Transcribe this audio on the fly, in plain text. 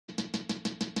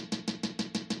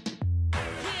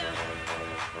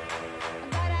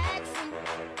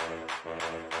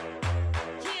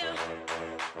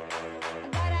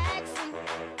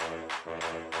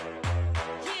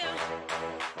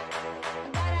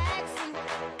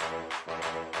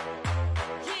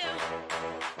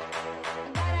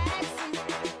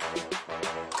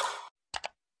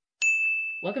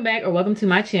Welcome back, or welcome to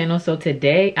my channel. So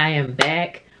today I am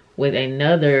back with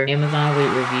another Amazon wig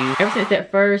review. Ever since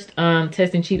that first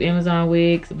testing cheap Amazon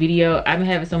wigs video, I've been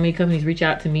having so many companies reach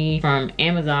out to me from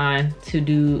Amazon to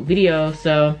do videos.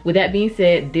 So with that being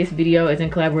said, this video is in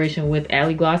collaboration with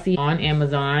Aliglossy on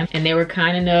Amazon, and they were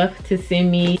kind enough to send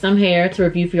me some hair to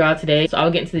review for y'all today. So I'll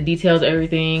get into the details of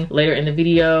everything later in the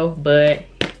video, but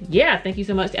yeah, thank you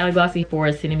so much to Aliglossy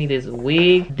for sending me this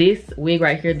wig. This wig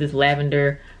right here, this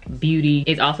lavender beauty,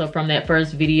 is also from that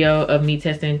first video of me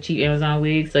testing cheap Amazon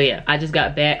wigs. So yeah, I just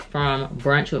got back from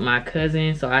brunch with my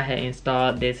cousin, so I had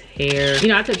installed this hair. You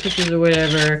know, I took pictures or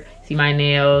whatever, see my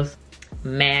nails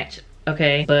match,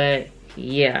 okay? But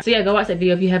yeah, so yeah, go watch that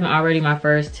video if you haven't already, my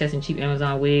first testing cheap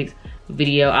Amazon wigs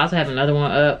video. I also have another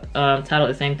one up titled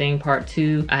the same thing, part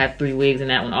 2. I have 3 wigs in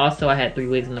that one. Also, I had 3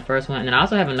 wigs in the first one, and then I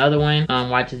also have another one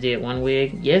where I just did 1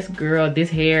 wig. Yes girl, this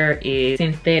hair is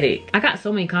synthetic. I got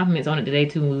so many compliments on it today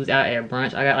too when we was out at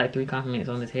brunch. I got like 3 compliments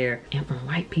on this hair, and from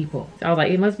white people. So I was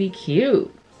like, it must be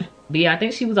cute. But yeah, I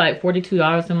think she was like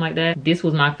 $42, something like that. This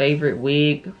was my favorite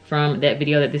wig from that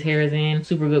video that this hair is in.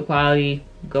 Super good quality.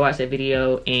 Go watch that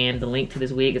video, and the link to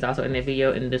this wig is also in that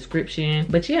video in the description.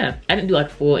 But yeah, I didn't do like a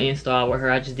full install with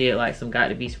her. I just did like some got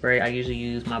to be spray. I usually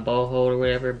use my bowl hold or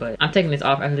whatever, but I'm taking this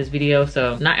off after this video.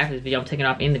 So not after this video, I'm taking it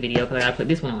off in the video because I gotta put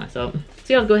this one on. So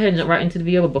yeah, let's go ahead and jump right into the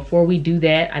video. But before we do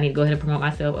that, I need to go ahead and promote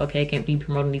myself. Okay, can't be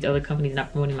promoting these other companies,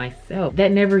 not promoting myself.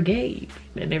 That never gave.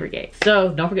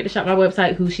 So don't forget to shop my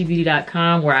website,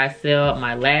 whoshebeauty.com, where I sell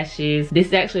my lashes. This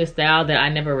is actually a style that I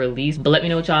never released, but let me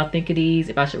know what y'all think of these,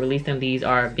 if I should release them. These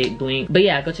are big blink. But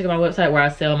yeah, go check out my website where I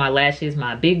sell my lashes,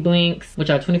 my big blinks, which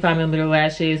are 25mm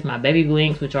lashes, my baby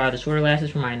blinks, which are the shorter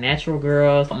lashes for my natural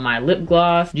girls, my lip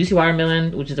gloss, Juicy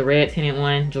Watermelon, which is a red tinted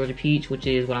one, Georgia Peach, which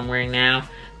is what I'm wearing now,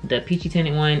 the peachy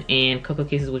tinted one, and Cocoa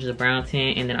Kisses, which is a brown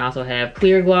tint. And then I also have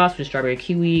clear gloss, which is strawberry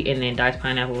kiwi, and then Diced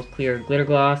Pineapple's clear glitter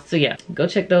gloss. So yeah, go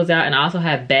check those out. And I also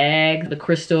have bags, the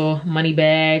crystal money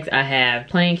bags. I have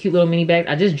plain cute little mini bags.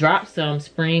 I just dropped some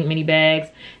spring mini bags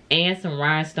and some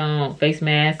rhinestone face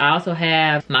masks. I also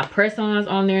have my press-ons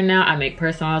on there now. I make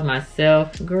press-ons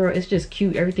myself. Girl, it's just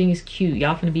cute. Everything is cute.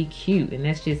 Y'all finna be cute, and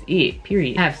that's just it,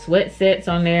 period. I have sweat sets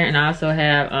on there, and I also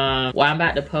have, well, I'm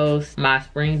about to post my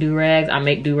spring do-rags. I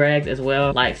make do-rags as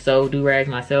well, like sew do-rags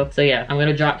myself. So yeah, I'm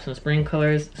gonna drop some spring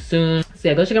colors soon. So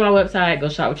yeah, go check out my website, go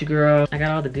shop with your girl. I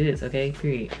got all the goods, okay,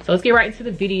 period. So let's get right into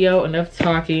the video, enough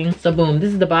talking. So boom,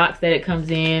 this is the box that it comes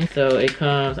in. So it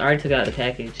comes, I already took out the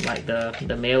package, like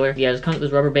the mailer. Yeah, it just comes with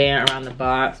this rubber band around the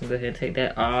box. I'm gonna go ahead and take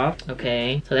that off.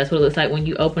 Okay, so that's what it looks like when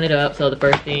you open it up. So the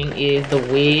first thing is the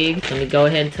wig. Let me go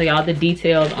ahead and tell y'all the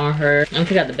details on her. I'm gonna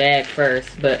take out the bag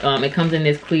first, but it comes in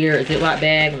this clear Ziploc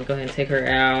bag. I'm gonna go ahead and take her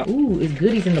out. Ooh, it's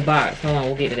goodies in the box. Hold on,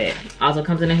 we'll get to that. Also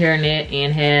comes in a hairnet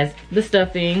and has the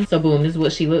stuffing. So boom, this is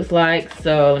what she looks like.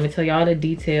 So let me tell y'all the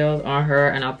details on her,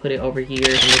 and I'll put it over here on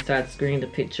this side of the screen, the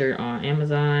picture on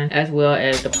Amazon, as well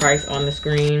as the price on the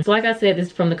screen. So like I said, this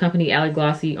is from the company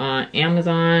Aliglossy on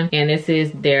Amazon, and this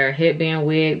is their headband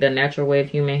wig, the natural wave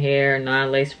human hair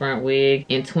non-lace front wig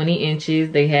in 20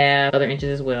 inches. They have other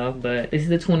inches as well, but this is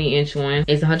the 20-inch one.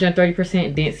 It's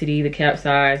 130% density. The cap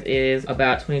size is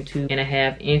about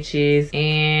 22.5 inches,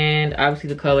 and obviously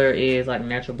the color is like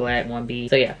natural black 1B.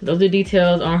 So yeah, those are the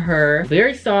details on her.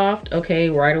 Very soft. Okay,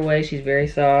 right away she's very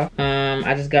soft.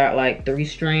 I just got like 3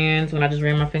 strands when I just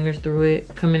ran my fingers through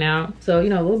it coming out. So you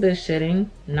know, a little bit of shedding,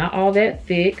 not all that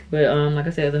thick, but like I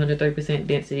said, it's 130%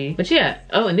 density. But yeah,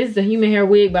 oh, and this is a human hair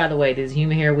wig, by the way. This is a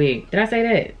human hair wig. Did I say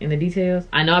that in the details?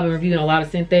 I know I've been reviewing a lot of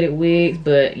synthetic wigs,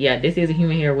 but yeah, this is a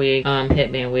human hair wig,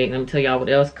 headband wig. Let me tell y'all what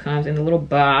else comes in the little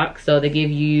box. So they give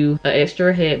you an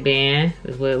extra headband.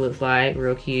 This is what it looks like,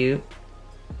 real cute.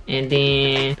 And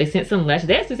then they sent some lashes.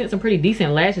 They actually sent some pretty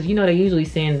decent lashes. You know, they usually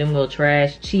send them little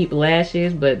trash cheap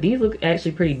lashes, but these look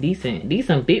actually pretty decent. These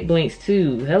some big blinks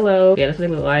too. Hello. Yeah, that's what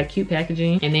they look like. Cute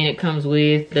packaging. And then it comes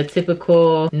with the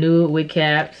typical nude wig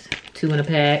caps, 2 in a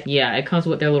pack. Yeah, it comes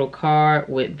with their little card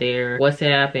with their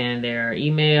WhatsApp and their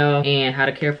email and how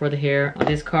to care for the hair on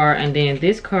this card. And then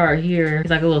this card here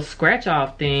is like a little scratch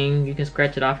off thing. You can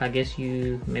scratch it off. I guess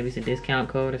maybe it's a discount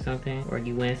code or something, or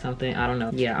you win something. I don't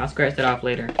know. Yeah, I'll scratch that off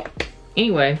later.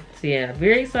 Anyway, so yeah,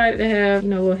 very excited to have, you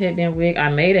know, a little headband wig. I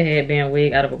made a headband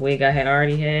wig out of a wig I had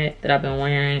already had that I've been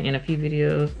wearing in a few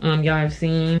videos y'all have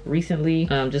seen recently,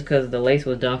 just because the lace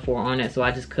was done for on it. So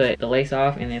I just cut the lace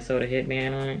off and then sewed a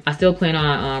headband on it. I still plan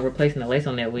on replacing the lace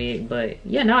on that wig, but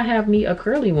yeah, now I have me a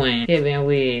curly one headband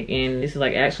wig, and this is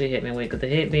like actually a headband wig, because the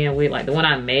headband wig, like the one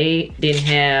I made, didn't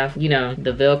have, you know,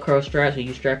 the Velcro straps where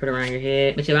you strap it around your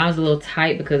head. But yeah, mine was a little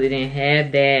tight because it didn't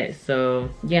have that. So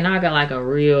yeah, now I got like a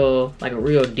real like a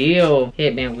real deal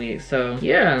headband wig. So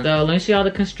yeah, so let me show y'all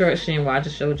the construction. Well, I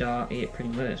just showed y'all it pretty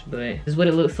much, but this is what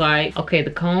it looks like. Okay,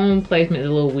 the comb placement is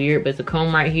a little weird, but it's a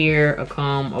comb right here, a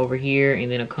comb over here,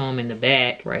 and then a comb in the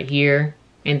back right here.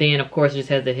 And then of course it just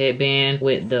has the headband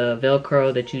with the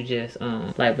Velcro that you just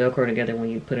like Velcro together when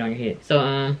you put it on your head.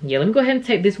 So yeah, let me go ahead and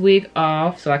take this wig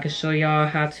off so I can show y'all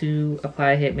how to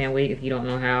apply a headband wig if you don't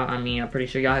know how. I mean, I'm pretty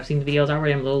sure y'all have seen the videos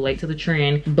already. I'm a little late to the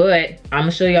trend, but I'm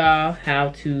gonna show y'all how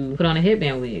to put on a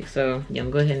headband wig. So yeah,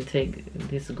 I'm gonna go ahead and take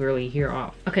this girly here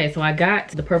off. Okay, so I got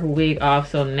the purple wig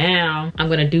off. So now I'm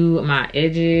gonna do my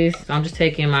edges. So I'm just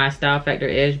taking my Style Factor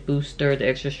Edge Booster, the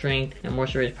extra strength and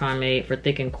moisture rich pomade for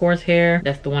thick and coarse hair.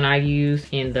 That's the one I use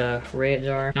in the red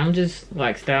jar. I'm just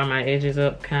like styling my edges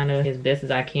up kind of as best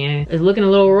as I can. It's looking a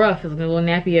little rough. It's looking a little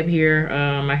nappy up here.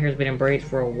 My hair's been in braids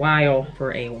for a while. So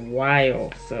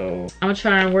I'm gonna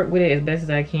try and work with it as best as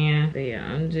I can. But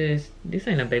yeah, this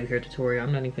ain't a baby hair tutorial.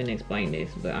 I'm not even gonna explain this,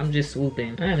 but I'm just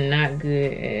swooping. I am not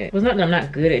good at, well, it's not that I'm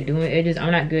not good at doing edges.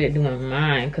 I'm not good at doing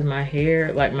mine because my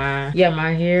hair, like my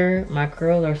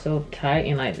curls are so tight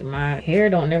and like my hair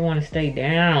don't never want to stay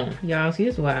down. Y'all see,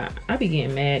 this is why I be getting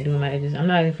mad doing my edges. I'm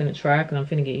not even finna try because I'm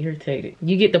finna get irritated.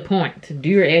 You get the point. To do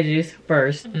your edges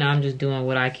first. And I'm just doing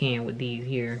what I can with these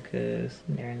here because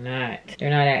they're not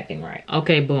acting right.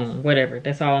 Okay, boom, whatever.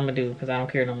 That's all I'm gonna do because I don't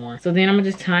care no more. So then I'm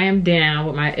gonna just tie them down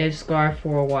with my edge scarf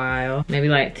for a while, maybe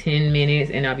like 10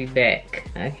 minutes, and I'll be back.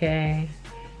 Okay,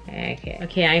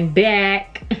 I'm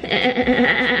back.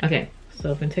 Okay.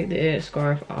 So if I take the edge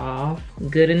scarf off,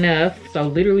 good enough. So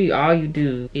literally all you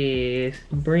do is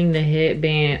bring the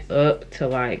headband up to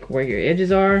like where your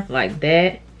edges are, like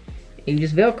that. You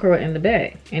just Velcro it in the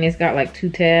back. And it's got like 2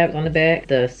 tabs on the back.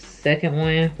 The second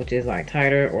one, which is like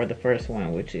tighter, or the first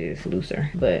one, which is looser.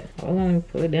 But hold on,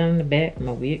 put it down in the back.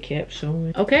 My wig kept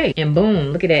showing. Okay, and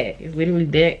boom, look at that. It's literally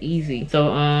that easy.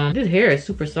 So this hair is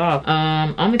super soft.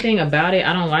 Only thing about it,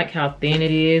 I don't like how thin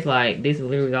it is. Like this is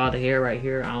literally all the hair right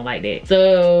here. I don't like that.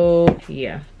 So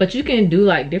yeah, but you can do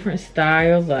like different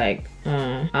styles. Like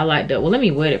I like that. Well, let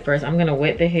me wet it first. I'm gonna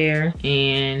wet the hair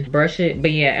and brush it.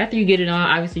 But yeah, after you get it on,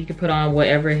 obviously you can put on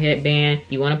whatever headband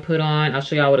you want to put on. I'll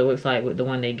show y'all what it looks like with the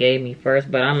one they gave me first,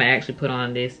 but I'm gonna actually put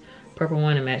on this purple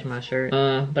one to match my shirt.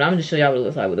 But I'm just show y'all what it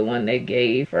looks like with the one they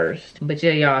gave first. But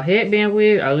yeah, y'all, headband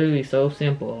wigs are literally so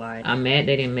simple. Like, I'm mad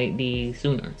they didn't make these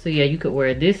sooner. So yeah, you could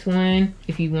wear this one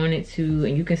if you wanted to,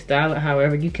 and you can style it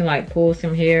however. You can like pull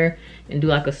some hair and do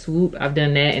like a swoop. I've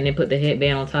done that, and then put the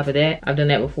headband on top of that. I've done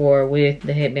that before with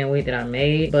the headband wig that I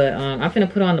made. But I'm finna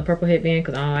put on the purple headband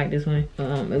because I don't like this one.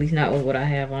 At least not with what I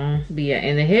have on. But yeah,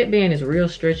 and the headband is real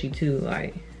stretchy too.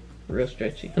 Like, real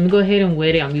stretchy. Let me go ahead and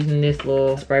wet it. I'm using this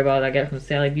little spray bottle I got from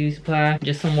Sally Beauty Supply.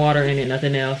 Just some water in it,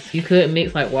 nothing else. You could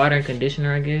mix like water and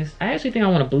conditioner, I guess. I actually think I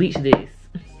want to bleach this.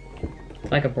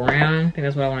 It's like a brown. I think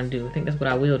that's what I want to do. I think that's what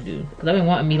I will do. Because I've been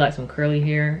wanting me like some curly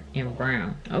hair and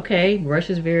brown. Okay, brush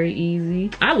is very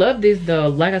easy. I love this though.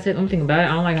 Like I said, one thing about it, I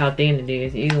don't like how thin it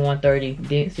is. It is 130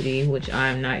 density, which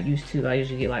I'm not used to. I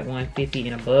usually get like 150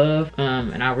 and above.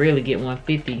 And I rarely get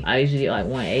 150. I usually get like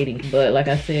 180. But like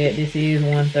I said, this is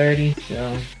 130.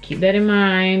 So keep that in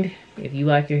mind if you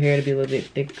like your hair to be a little bit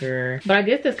thicker. But I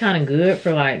guess that's kind of good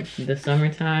for like the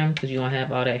summertime because you don't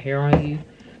have all that hair on you.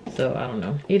 So I don't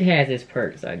know, it has its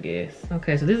perks, I guess.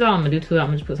 Okay, so this is all I'm gonna do to it. I'm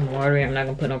gonna just put some water in. I'm not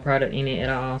gonna put no product in it at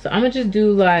all. So I'm gonna just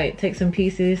do like, take some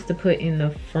pieces to put in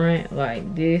the front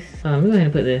like this. I'm going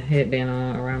to put the headband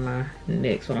on around my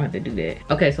neck so I don't have to do that.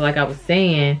 Okay, so like I was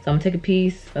saying, so I'm gonna take a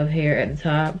piece of hair at the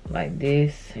top like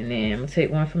this, and then I'm gonna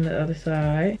take one from the other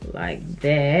side like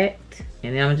that,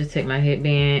 and then I'm gonna just take my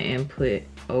headband and put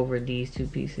over these 2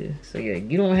 pieces. So yeah,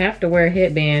 you don't have to wear a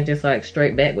headband just like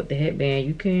straight back with the headband.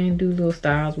 You can do little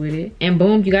styles with it, and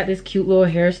boom, you got this cute little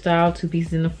hairstyle. 2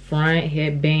 pieces in the front,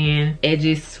 headband,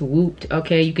 edges swooped.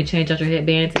 Okay, you can change out your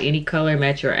headband to any color,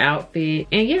 match your outfit.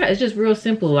 And yeah, it's just real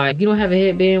simple. Like, if you don't have a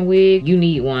headband wig, you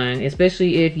need one,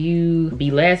 especially if you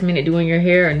be last minute doing your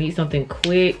hair or need something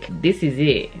quick. This is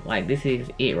it. Like, this is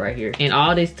it right here. And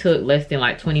all this took less than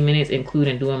like 20 minutes,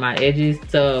 including doing my edges.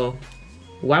 So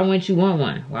why wouldn't you want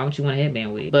one? Why wouldn't you want a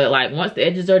headband wig? But like, once the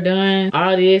edges are done,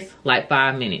 all this, like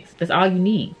 5 minutes. That's all you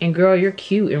need. And girl, you're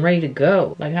cute and ready to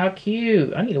go. Like, how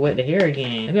cute. I need to wet the hair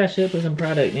again. Maybe I should put some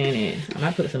product in it. I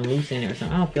might put some loose in it or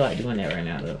something. I don't feel like doing that right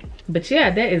now though. But yeah,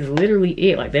 that is literally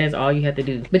it. Like, that is all you have to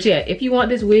do. But yeah, if you want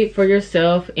this wig for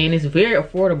yourself, and it's very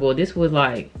affordable. This was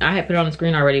like, I had put it on the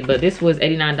screen already, but this was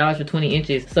 $89 for 20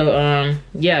 inches. So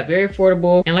yeah, very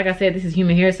affordable. And like I said, this is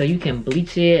human hair, so you can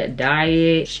bleach it, dye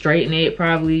it, straighten it,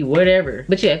 probably, whatever.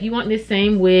 But yeah, if you want this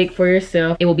same wig for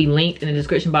yourself, it will be linked in the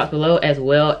description box below, as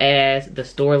well as the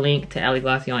store link to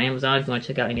Aliglossy on Amazon if you want to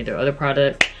check out any of their other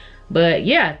products. But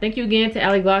yeah, thank you again to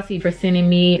Aliglossy for sending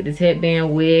me this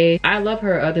headband wig. I love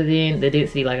her other than the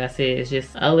density. Like I said, it's just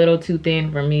a little too thin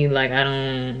for me. Like I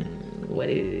don't, what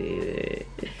is it?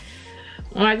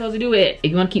 What am I supposed to do with it?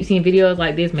 If you want to keep seeing videos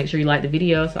like this, make sure you like the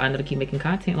video so I know to keep making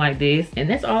content like this. And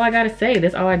that's all I gotta say.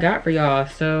 That's all I got for y'all.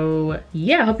 So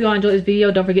yeah, I hope y'all enjoyed this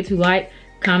video. Don't forget to like,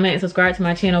 comment, and subscribe to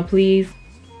my channel, please.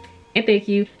 And thank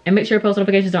you. And make sure post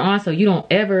notifications are on so you don't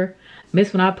ever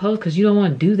miss when I post, because you don't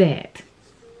want to do that.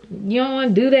 You don't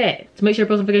want to do that. So make sure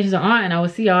post notifications are on, and I will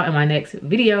see y'all in my next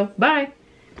video. Bye.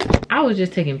 I was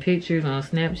just taking pictures on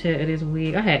Snapchat of this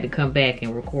wig. I had to come back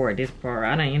and record this part.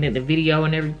 I done ended the video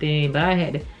and everything, but I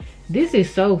had to. This is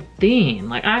so thin.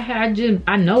 Like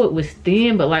I know it was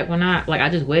thin, but like when I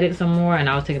just wet it some more and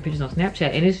I was taking pictures on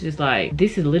Snapchat, and it's just like,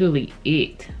 this is literally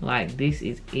it. Like this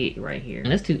is it right here.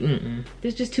 And that's too,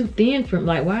 It's just too thin for,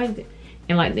 like, why is it?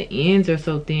 And like the ends are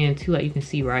so thin too, like you can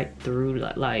see right through,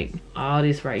 like all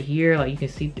this right here, like you can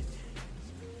see.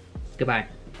 Goodbye.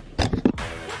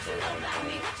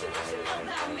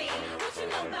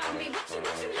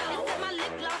 My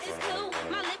lip gloss is cool,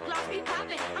 my lip gloss be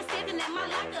popping. I'm standing at my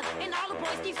locker and all the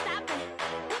boys keep stopping.